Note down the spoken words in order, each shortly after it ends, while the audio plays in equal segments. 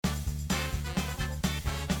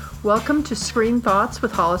Welcome to Screen Thoughts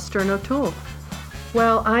with Hollister and O'Toole.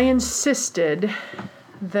 Well, I insisted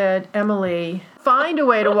that Emily find a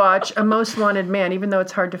way to watch A Most Wanted Man, even though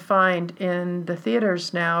it's hard to find in the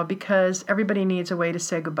theaters now, because everybody needs a way to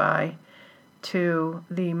say goodbye to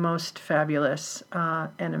the most fabulous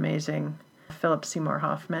and amazing Philip Seymour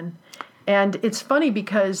Hoffman. And it's funny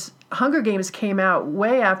because Hunger Games came out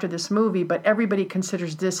way after this movie, but everybody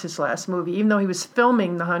considers this his last movie, even though he was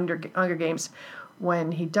filming the Hunger Games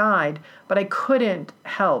when he died. But I couldn't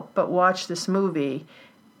help but watch this movie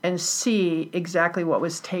and see exactly what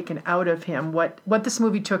was taken out of him, what this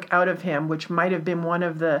movie took out of him, which might have been one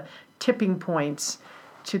of the tipping points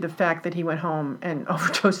to the fact that he went home and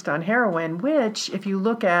overdosed on heroin, which, if you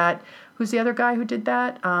look at, who's the other guy who did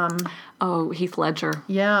that? Heath Ledger.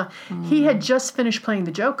 Yeah. He had just finished playing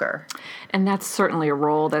the Joker. And that's certainly a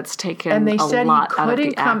role that's taken and they a said lot he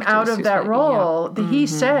couldn't come out of that role. Yeah. He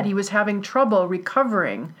said he was having trouble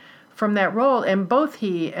recovering from that role, and both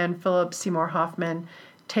he and Philip Seymour Hoffman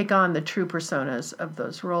take on the true personas of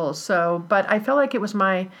those roles. So, but I felt like it was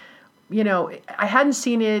my... I hadn't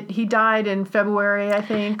seen it. He died in February, I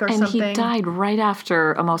think, or something. And he died right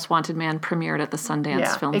after A Most Wanted Man premiered at the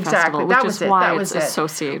Sundance Film Festival, which is why it's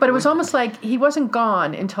associated. But it was almost like he wasn't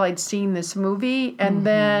gone until I'd seen this movie, and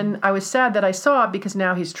then I was sad that I saw it because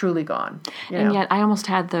now he's truly gone. And yet I almost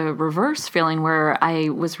had the reverse feeling where I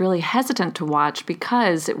was really hesitant to watch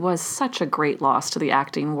because it was such a great loss to the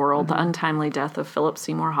acting world, the untimely death of Philip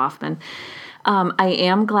Seymour Hoffman. I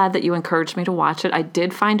am glad that you encouraged me to watch it. I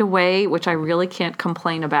did find a way, which I really can't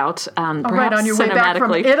complain about. Right, on your way back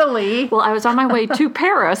from Italy. Well, I was on my way to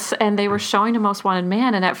Paris, and they were showing A Most Wanted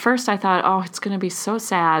Man, and at first I thought, it's going to be so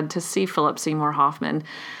sad to see Philip Seymour Hoffman.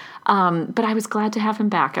 But I was glad to have him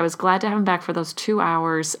back. I was glad to have him back for those 2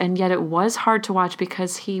 hours, and yet it was hard to watch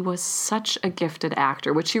because he was such a gifted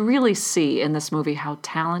actor, which you really see in this movie, how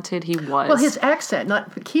talented he was. Well, his accent,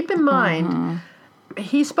 keep in mind...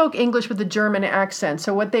 He spoke English with a German accent,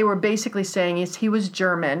 so what they were basically saying is he was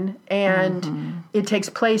German, and it takes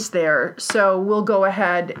place there, so we'll go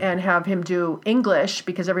ahead and have him do English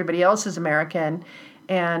because everybody else is American,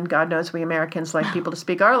 and God knows we Americans like people to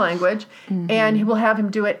speak our language, and we'll have him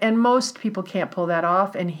do it, and most people can't pull that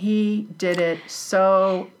off, and he did it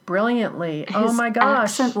so brilliantly. Oh my gosh.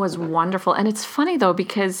 His accent was wonderful. And it's funny, though,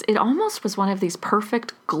 because it almost was one of these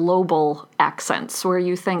perfect global accents where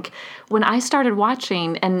you think, when I started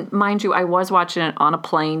watching, and mind you, I was watching it on a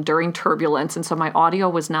plane during turbulence, and so my audio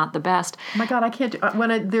was not the best. Oh my God, I can't do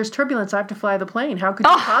when there's turbulence, I have to fly the plane. How could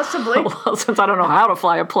you possibly? Well, since I don't know how to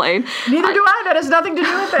fly a plane. Neither do I. That has nothing to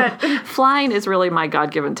do with it. Flying is really my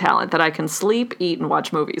God-given talent, that I can sleep, eat, and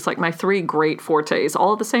watch movies, like my three great fortes,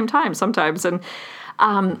 all at the same time sometimes. And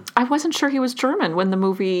I wasn't sure he was German when the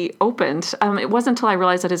movie opened. It wasn't until I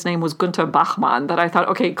realized that his name was Günther Bachmann that I thought,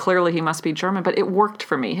 okay, clearly he must be German. But it worked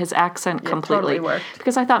for me, his accent completely. Totally worked.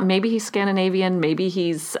 Because I thought maybe he's Scandinavian, maybe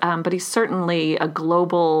he's, but he's certainly a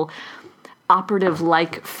global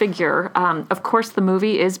operative-like figure. Of course, the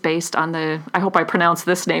movie is based on I hope I pronounced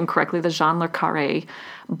this name correctly, the Jean Le Carré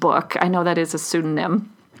book. I know that is a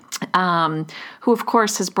pseudonym. Who, of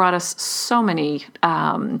course, has brought us so many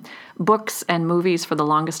books and movies for the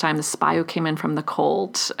longest time. The Spy Who Came In From the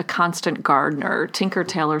Cold, A Constant Gardener, Tinker,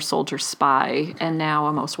 Tailor, Soldier, Spy, and now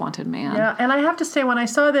A Most Wanted Man. Yeah, and I have to say, when I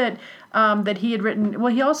saw that that he had written,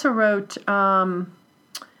 well, he also wrote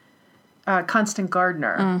Constant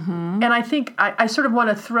Gardener. And I think I sort of want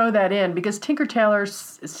to throw that in because Tinker, Tailor,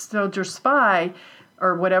 Soldier, Spy,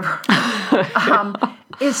 or whatever,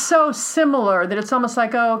 is so similar that it's almost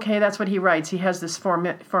like, oh, okay, that's what he writes. He has this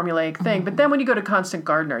formulaic thing. But then when you go to Constant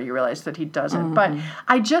Gardener, you realize that he doesn't. But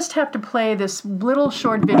I just have to play this little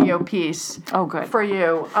short video piece for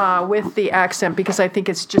you with the accent because I think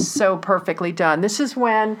it's just so perfectly done. This is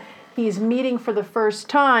when he's meeting for the first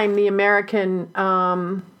time the American...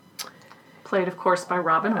 played, of course, by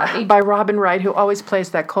Robin Wright. By Robin Wright, who always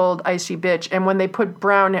plays that cold, icy bitch. And when they put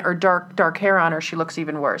brown or dark hair on her, she looks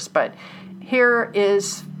even worse. But here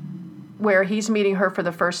is where he's meeting her for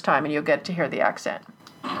the first time, and you'll get to hear the accent.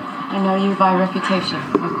 I know you by reputation,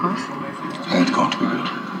 of course. It's got to be good.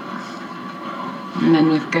 Men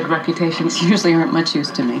with good reputations usually aren't much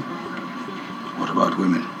use to me. What about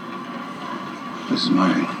women? This is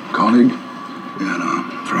my colleague, Diana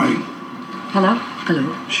Fry. Hello? Hello.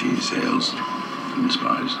 She sails and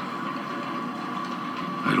spies.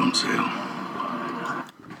 I don't sail.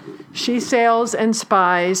 She sails and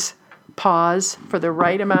spies. Pause for the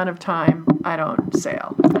right amount of time. I don't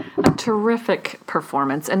sail. Terrific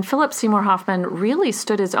performance. And Philip Seymour Hoffman really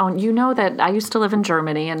stood his own. You know that I used to live in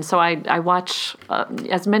Germany, and so I watch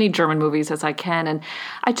as many German movies as I can. And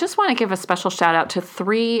I just want to give a special shout out to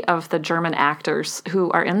 3 of the German actors who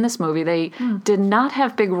are in this movie. They did not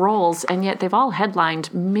have big roles, and yet they've all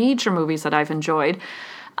headlined major movies that I've enjoyed.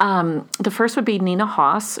 The first would be Nina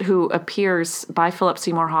Hoss, who appears by Philip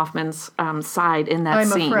Seymour Hoffman's side in that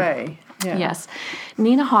scene. I'm afraid. Yeah. Yes.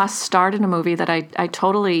 Nina Hoss starred in a movie that I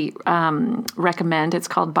totally recommend. It's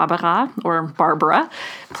called Barbara,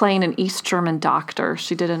 playing an East German doctor.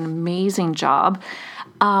 She did an amazing job.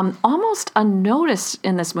 Almost unnoticed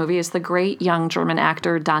in this movie is the great young German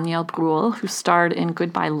actor Daniel Brühl, who starred in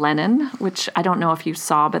Goodbye Lenin, which I don't know if you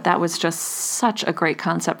saw, but that was just such a great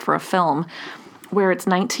concept for a film. Where it's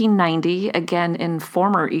 1990, again in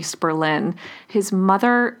former East Berlin, his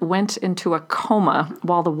mother went into a coma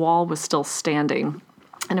while the wall was still standing.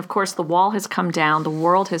 And of course, the wall has come down, the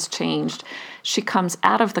world has changed. She comes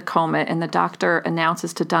out of the coma, and the doctor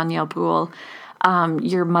announces to Daniel Brühl,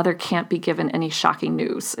 your mother can't be given any shocking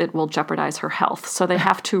news. It will jeopardize her health. So they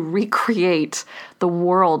have to recreate the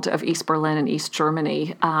world of East Berlin and East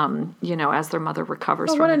Germany, as their mother recovers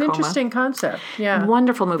from the coma. What an interesting concept. Yeah.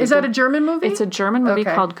 Wonderful movie. Is that a German movie? It's a German movie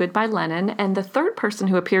called Goodbye Lenin. And the third person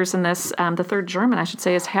who appears in this, the third German, I should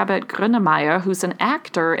say, is Herbert Grönemeyer, who's an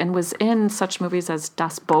actor and was in such movies as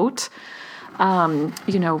Das Boot,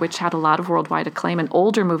 which had a lot of worldwide acclaim, an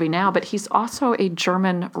older movie now, but he's also a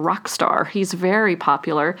German rock star. He's very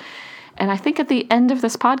popular. And I think at the end of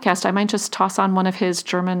this podcast, I might just toss on one of his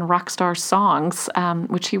German rock star songs,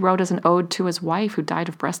 which he wrote as an ode to his wife who died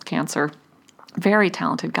of breast cancer. Very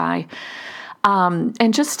talented guy.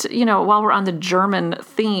 And just, while we're on the German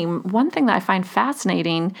theme, one thing that I find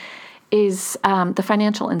fascinating is the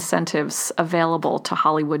financial incentives available to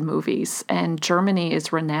Hollywood movies. And Germany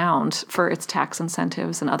is renowned for its tax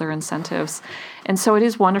incentives and other incentives. And so it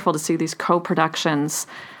is wonderful to see these co-productions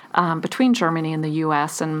between Germany and the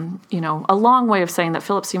U.S. And, a long way of saying that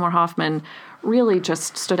Philip Seymour Hoffman really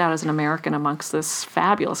just stood out as an American amongst this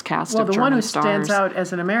fabulous cast of German stars. Well, the one who stands out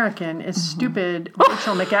as an American is stupid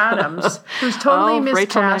Rachel McAdams, who's totally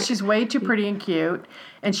miscast. She's way too pretty and cute,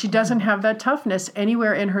 and she doesn't have that toughness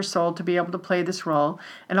anywhere in her soul to be able to play this role.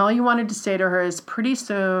 And all you wanted to say to her is, pretty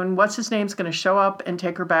soon, what's-his-name's going to show up and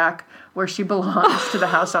take her back where she belongs to the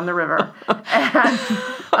house on the river, and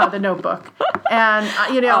the Notebook. And,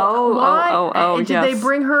 why did they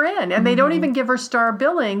bring her in? And they don't even give her star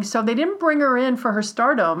billing, so they didn't bring her in for her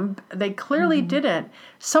stardom. They clearly didn't.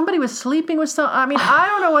 Somebody was sleeping with I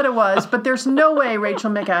don't know what it was, but there's no way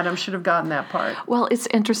Rachel McAdams should have gotten that part. Well, it's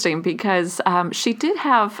interesting because she did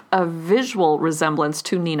have a visual resemblance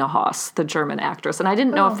to Nina Hoss, the German actress. And I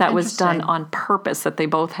didn't know if that was done on purpose, that they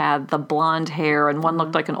both had the blonde hair and one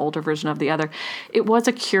looked like an older version of the other. It was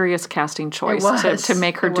a curious casting choice to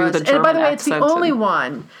make her do the German accent. And by the way, it's the only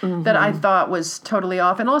one that I thought was totally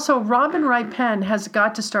off. And also, Robin Wright Penn has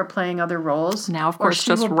got to start playing other roles. Now, of course,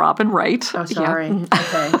 just Robin Wright. Oh, sorry. Yeah.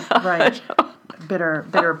 Okay, right.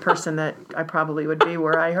 Bitter person that I probably would be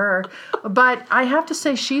were I her. But I have to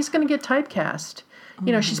say, she's going to get typecast.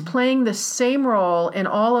 She's playing the same role in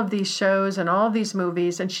all of these shows and all of these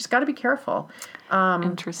movies, and she's got to be careful.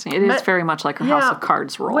 Interesting. It is very much like her House of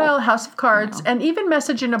Cards role. Well, House of Cards, and even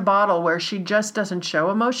Message in a Bottle, where she just doesn't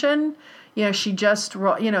show emotion. She's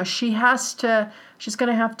going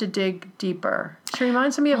to have to dig deeper. She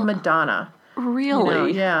reminds me of Madonna.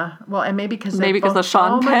 Really? Yeah. Well, and maybe because of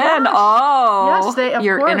Sean Penn. Oh, yes,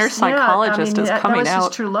 your inner psychologist is coming out. That was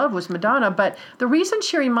his true love, was Madonna. But the reason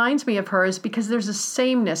she reminds me of her is because there's a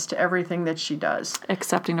sameness to everything that she does.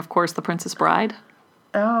 Excepting, of course, The Princess Bride.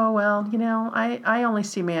 Oh, well, I only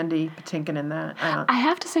see Mandy Patinkin in that. I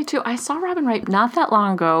have to say, too, I saw Robin Wright not that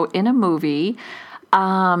long ago in a movie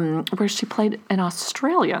where she played an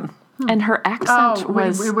Australian. And her accent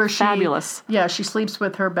was fabulous. She sleeps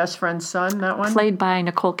with her best friend's son, that one? Played by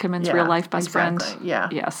Nicole Kidman's real-life best friend. Yeah.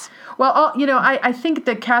 Yes. Well, I think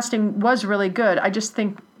the casting was really good. I just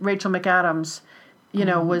think Rachel McAdams,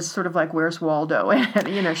 was sort of like, where's Waldo? And,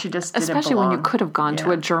 she just didn't Especially belong. when you could have gone to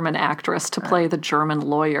a German actress to play the German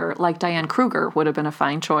lawyer. Like Diane Kruger would have been a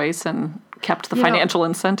fine choice and kept the financial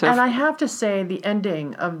incentive. And I have to say, the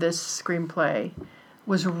ending of this screenplay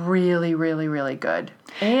was really, really, really good.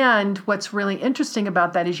 And what's really interesting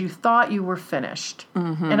about that is you thought you were finished.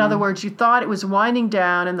 In other words, you thought it was winding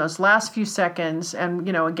down in those last few seconds. And,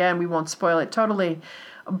 again, we won't spoil it totally.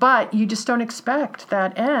 But you just don't expect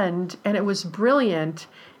that end. And it was brilliant.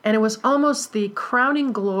 And it was almost the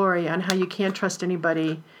crowning glory on how you can't trust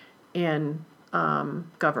anybody in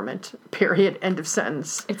government, period, end of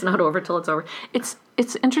sentence. It's not over till it's over. It's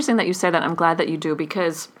interesting that you say that. I'm glad that you do,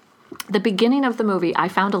 because The beginning of the movie I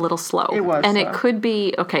found a little slow. It was And slow. it could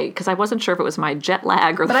be, okay, because I wasn't sure if it was my jet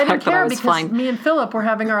lag or the But I fact didn't that I care was because flying. me and Philip were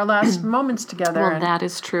having our last moments together. Well, and that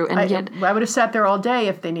is true. And yet, I would have sat there all day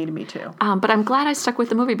if they needed me to. but I'm glad I stuck with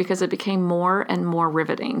the movie because it became more and more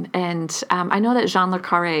riveting. And I know that Jean Le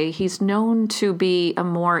Carré, he's known to be a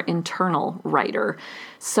more internal writer.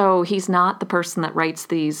 So he's not the person that writes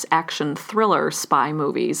these action thriller spy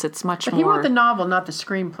movies. It's much But more... he wrote the novel, not the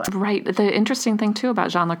screenplay. Right. The interesting thing, too,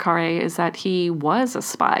 about Jean Le Carré is that he was a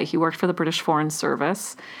spy. He worked for the British Foreign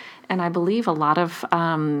Service. And I believe a lot of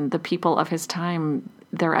the people of his time,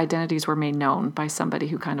 their identities were made known by somebody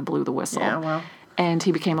who kind of blew the whistle. Yeah, well. And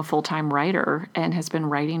he became a full-time writer and has been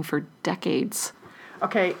writing for decades.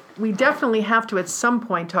 Okay, we definitely have to at some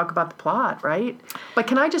point talk about the plot, right? But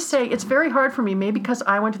can I just say, it's very hard for me, maybe because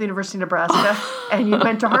I went to the University of Nebraska and you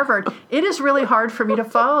went to Harvard. It is really hard for me to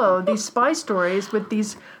follow these spy stories with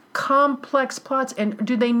these complex plots. And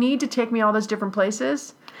do they need to take me all those different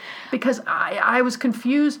places? Because I was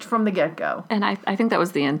confused from the get-go. And I think that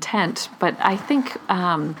was the intent. But I think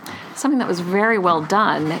something that was very well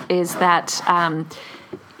done is that...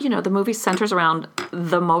 the movie centers around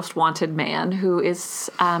the most wanted man who is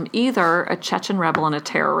either a Chechen rebel and a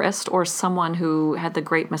terrorist or someone who had the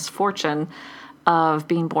great misfortune of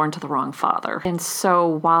being born to the wrong father. And so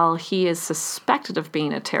while he is suspected of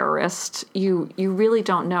being a terrorist, you really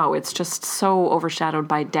don't know. It's just so overshadowed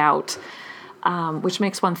by doubt, which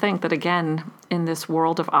makes one think that, again, in this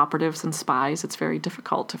world of operatives and spies, it's very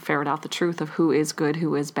difficult to ferret out the truth of who is good,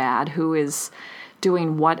 who is bad, who is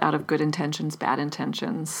doing what out of good intentions, bad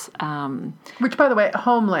intentions. Which, by the way,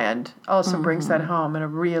 Homeland also brings that home in a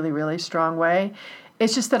really, really strong way.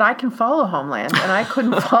 It's just that I can follow Homeland, and I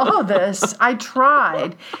couldn't follow this. I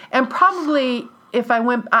tried. And probably if I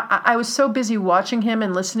went... I was so busy watching him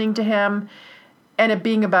and listening to him, and it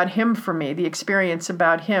being about him for me, the experience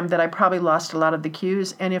about him, that I probably lost a lot of the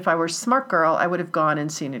cues. And if I were a smart girl, I would have gone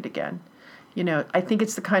and seen it again. I think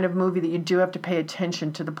it's the kind of movie that you do have to pay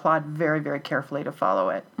attention to the plot very, very carefully to follow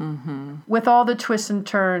it. Mm-hmm. With all the twists and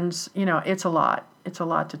turns, it's a lot. It's a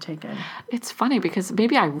lot to take in. It's funny because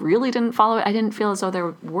maybe I really didn't follow it. I didn't feel as though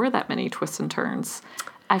there were that many twists and turns.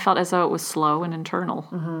 I felt as though it was slow and internal.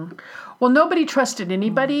 Mm-hmm. Well, nobody trusted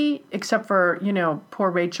anybody except for,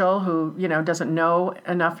 poor Rachel, who, doesn't know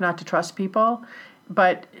enough not to trust people.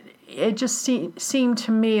 But it just seemed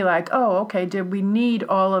to me like, oh, okay, did we need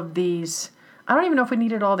all of these... I don't even know if we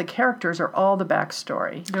needed all the characters or all the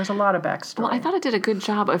backstory. There's a lot of backstory. Well, I thought it did a good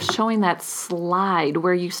job of showing that slide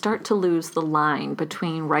where you start to lose the line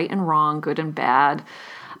between right and wrong, good and bad.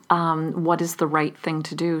 What is the right thing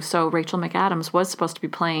to do? So Rachel McAdams was supposed to be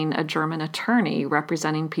playing a German attorney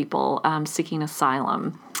representing people seeking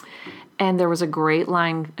asylum. And there was a great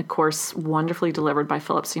line, of course, wonderfully delivered by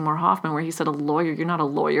Philip Seymour Hoffman, where he said, you're not a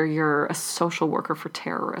lawyer, you're a social worker for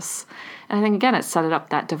terrorists. And I think, again, it set it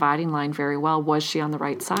up, that dividing line, very well. Was she on the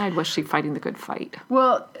right side? Was she fighting the good fight?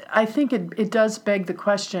 Well, I think it does beg the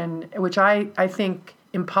question, which I think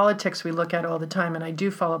in politics we look at all the time, and I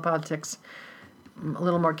do follow politics a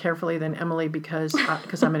little more carefully than Emily because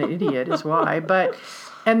I'm an idiot is why.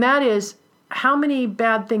 And that is, how many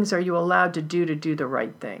bad things are you allowed to do the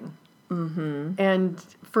right thing? Mm-hmm. And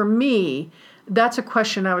for me, that's a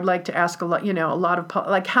question I would like to ask a lot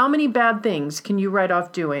of how many bad things can you write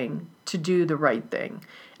off doing to do the right thing?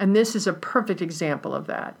 And this is a perfect example of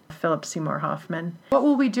that. Philip Seymour Hoffman. What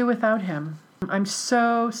will we do without him? I'm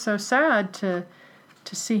so sad to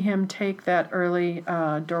see him take that early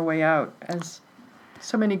doorway out, as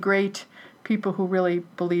so many great people who really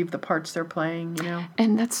believe the parts they're playing,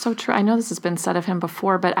 And that's so true. I know this has been said of him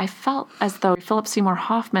before, but I felt as though Philip Seymour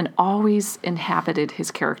Hoffman always inhabited his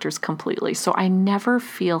characters completely. So I never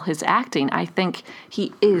feel his acting. I think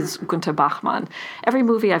he is Günther Bachmann. Every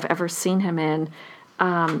movie I've ever seen him in,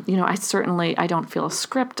 I don't feel a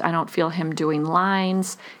script. I don't feel him doing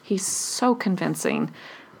lines. He's so convincing,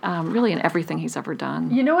 really, in everything he's ever done.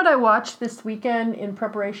 You know what I watched this weekend in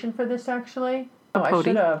preparation for this, actually? Oh, I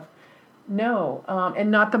should have. No, and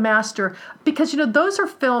not The Master. Because, those are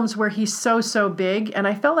films where he's so big. And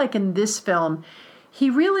I felt like in this film,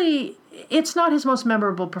 it's not his most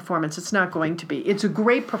memorable performance. It's not going to be. It's a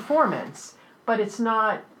great performance, but it's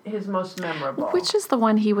not his most memorable. Which is the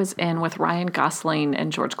one he was in with Ryan Gosling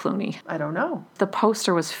and George Clooney? I don't know. The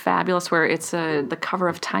poster was fabulous, where it's the cover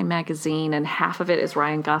of Time magazine, and half of it is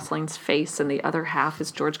Ryan Gosling's face, and the other half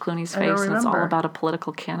is George Clooney's face, and it's all about a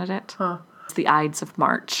political candidate. Huh. It's The Ides of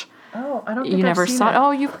March. Oh, I don't think you never I've seen saw it.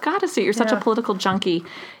 Oh, you've got to see it. You're such a political junkie.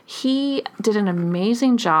 He did an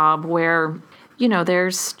amazing job where,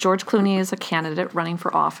 there's George Clooney as a candidate running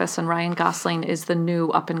for office, and Ryan Gosling is the new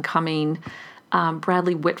up-and-coming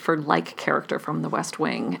Bradley Whitford-like character from The West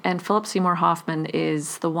Wing. And Philip Seymour Hoffman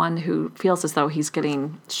is the one who feels as though he's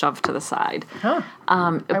getting shoved to the side. Huh.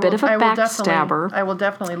 A bit of a backstabber. I will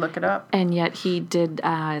definitely look it up. And yet he did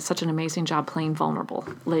such an amazing job playing vulnerable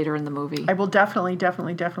later in the movie. I will definitely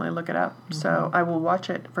look it up. Mm-hmm. So I will watch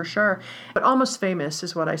it for sure. But Almost Famous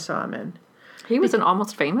is what I saw him in. He was in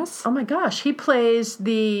Almost Famous? Oh my gosh. He plays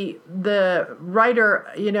the writer,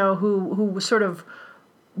 who sort of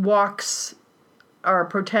walks our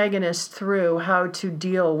protagonist through how to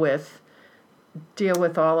deal with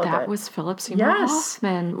all of it. That was Philip Seymour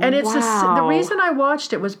Hoffman. And it's wow. the reason I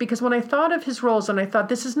watched it was because when I thought of his roles, and I thought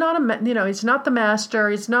this is not he's not the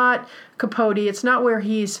Master, he's not Capote, it's not where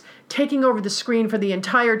he's taking over the screen for the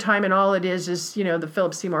entire time, and all it is the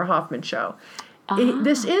Philip Seymour Hoffman show.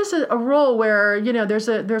 This is a role where there's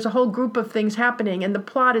a whole group of things happening, and the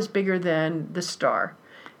plot is bigger than the star,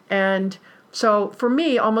 and. So for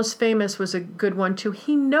me, Almost Famous was a good one too.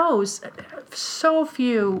 He knows so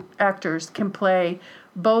few actors can play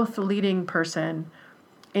both the leading person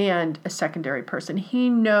and a secondary person. He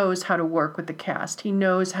knows how to work with the cast. He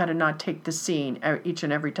knows how to not take the scene each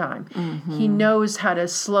and every time. Mm-hmm. He knows how to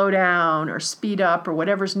slow down or speed up or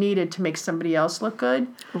whatever's needed to make somebody else look good.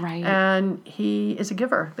 Right. And he is a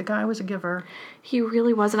giver. The guy was a giver. He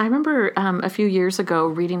really was. And I remember a few years ago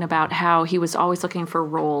reading about how he was always looking for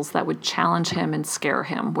roles that would challenge him and scare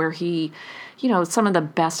him, where he... some of the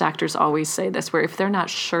best actors always say this, where if they're not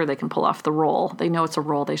sure they can pull off the role, they know it's a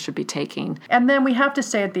role they should be taking. And then we have to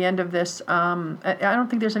say at the end of this, I don't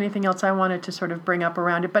think there's anything else I wanted to sort of bring up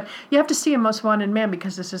around it, but you have to see A Most Wanted Man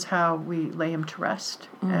because this is how we lay him to rest,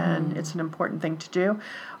 and it's an important thing to do.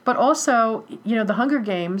 But also, The Hunger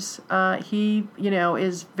Games, he,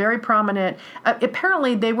 is very prominent.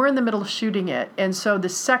 Apparently, they were in the middle of shooting it, and so the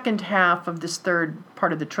second half of this third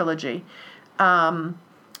part of the trilogy,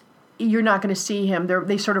 you're not going to see him.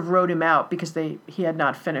 They sort of wrote him out because he had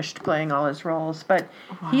not finished playing all his roles. But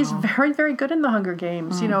he's very, very good in The Hunger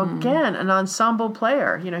Games. Mm-hmm. Again, an ensemble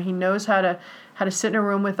player. He knows how to sit in a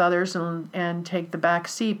room with others and take the back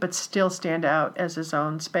seat, but still stand out as his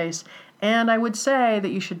own space. And I would say that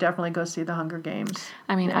you should definitely go see The Hunger Games.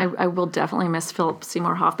 I mean, yeah. I will definitely miss Philip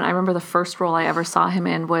Seymour Hoffman. I remember the first role I ever saw him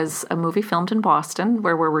in was a movie filmed in Boston,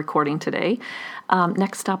 where we're recording today,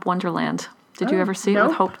 Next Stop Wonderland. Did you ever see it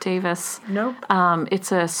with Hope Davis? Nope.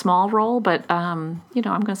 It's a small role, but, I'm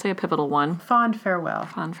going to say a pivotal one. Fond Farewell.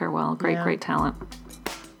 Fond Farewell. Great talent.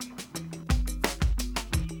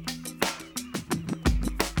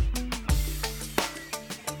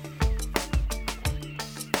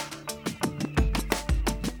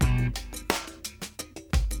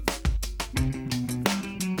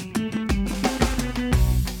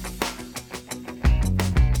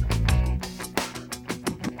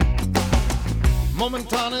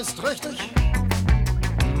 Momentan ist richtig,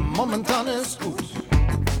 momentan ist gut.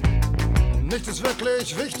 Nichts ist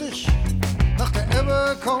wirklich wichtig, nach der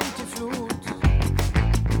Ebbe kommt die Flut.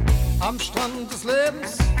 Am Strand des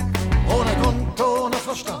Lebens, ohne Grund, ohne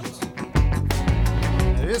Verstand,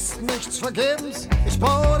 ist nichts vergebens, ich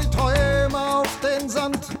baue die Träume auf den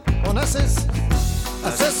Sand. Und es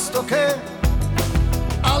ist okay,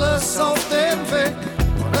 alles auf dem Weg.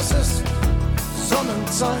 Und es ist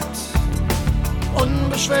Sonnenzeit.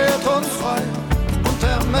 Unbeschwert und frei. Und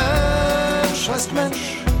der Mensch heißt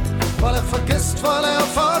Mensch, weil er vergisst, weil er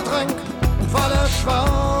verdrängt und weil er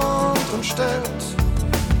schwant und stellt,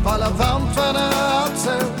 weil er wärmt, wenn er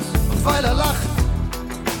erzählt und weil er lacht,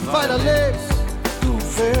 weil er lebt, du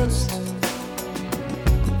fehlst.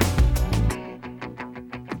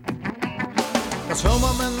 Das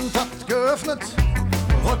Firmament hat geöffnet,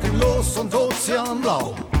 wolkenlos und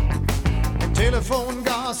ozeanblau. Telefon,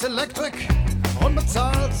 Gas, Elektrik,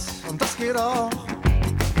 unbezahlt und das geht auch.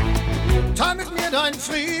 Teil mit mir deinen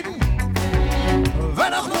Frieden,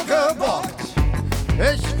 wenn auch nur geborgt.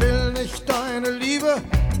 Ich will nicht deine Liebe,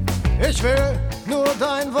 ich will nur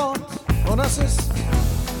dein Wort. Und es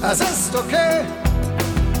ist okay,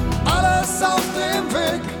 alles auf dem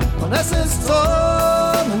Weg. Und es ist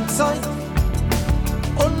Sonnenzeit,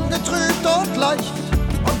 ungetrübt und leicht.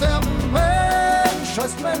 Und der Mensch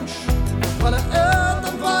heißt Mensch, weil er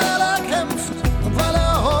irrt und weil er kämpft und weil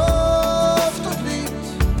er hofft und liebt,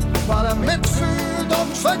 weil er mitfühlt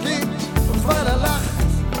und vergibt und weil er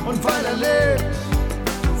lacht und weil er lebt.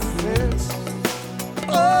 Du fehlst.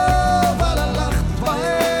 Oh, weil er lacht,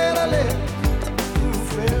 weil er lebt. Du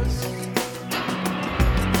fehlst.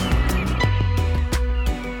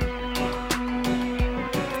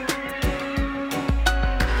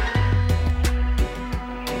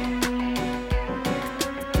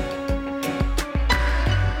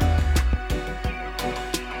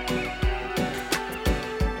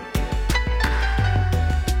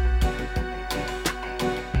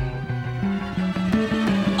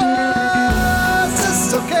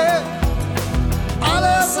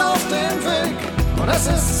 und es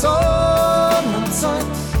ist Sonnenzeit,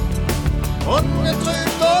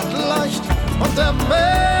 ungetrübt und leicht. Und der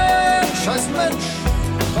Mensch heißt Mensch,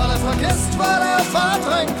 weil er vergisst, weil er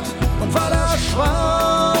verdrängt und weil er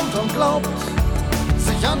schwant und glaubt,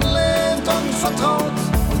 sich anlehnt und vertraut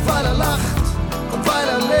und weil er lacht und weil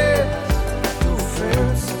er lebt. Du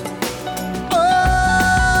fehlst. Oh,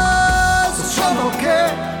 es ist schon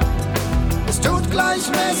okay, es tut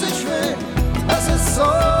gleichmäßig weh. Es ist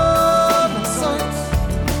Sonnenzeit,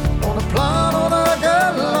 ohne Plan, ohne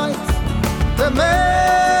Geleit. Der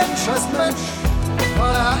Mensch heißt Mensch,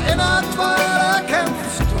 weil er erinnert, weil er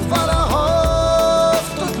kämpft und weil er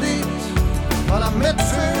hofft und liebt, weil er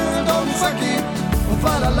mitfühlt und vergibt und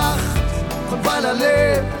weil er lacht und weil er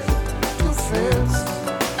lebt. Du fehlst.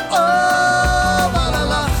 Oh, weil er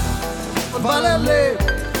lacht und weil er lebt.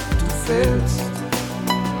 Du fehlst.